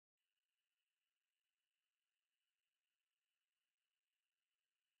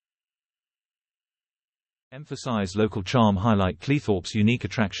Emphasize local charm. Highlight Cleethorpes' unique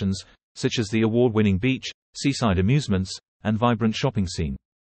attractions, such as the award-winning beach, seaside amusements, and vibrant shopping scene.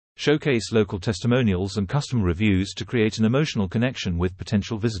 Showcase local testimonials and customer reviews to create an emotional connection with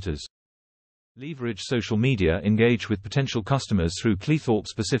potential visitors. Leverage social media. Engage with potential customers through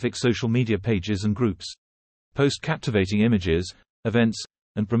Cleethorpes-specific social media pages and groups. Post captivating images, events,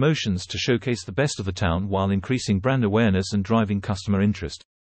 and promotions to showcase the best of the town while increasing brand awareness and driving customer interest.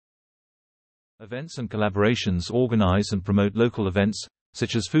 Events and collaborations. Organize and promote local events,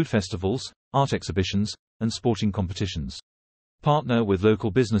 such as food festivals, art exhibitions, and sporting competitions. Partner with local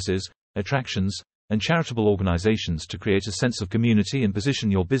businesses, attractions, and charitable organizations to create a sense of community and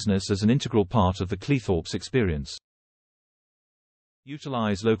position your business as an integral part of the Cleethorpes experience.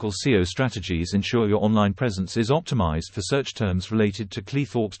 Utilize local SEO strategies. Ensure your online presence is optimized for search terms related to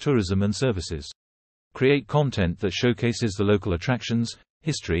Cleethorpes tourism and services. Create content that showcases the local attractions,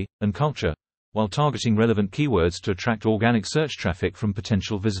 history, and culture, while targeting relevant keywords to attract organic search traffic from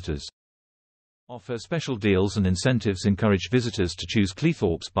potential visitors. Offer special deals and incentives. Encourage visitors to choose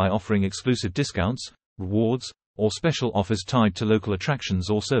Cleethorpes by offering exclusive discounts, rewards, or special offers tied to local attractions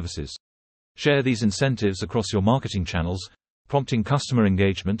or services. Share these incentives across your marketing channels, prompting customer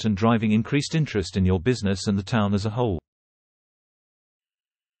engagement and driving increased interest in your business and the town as a whole.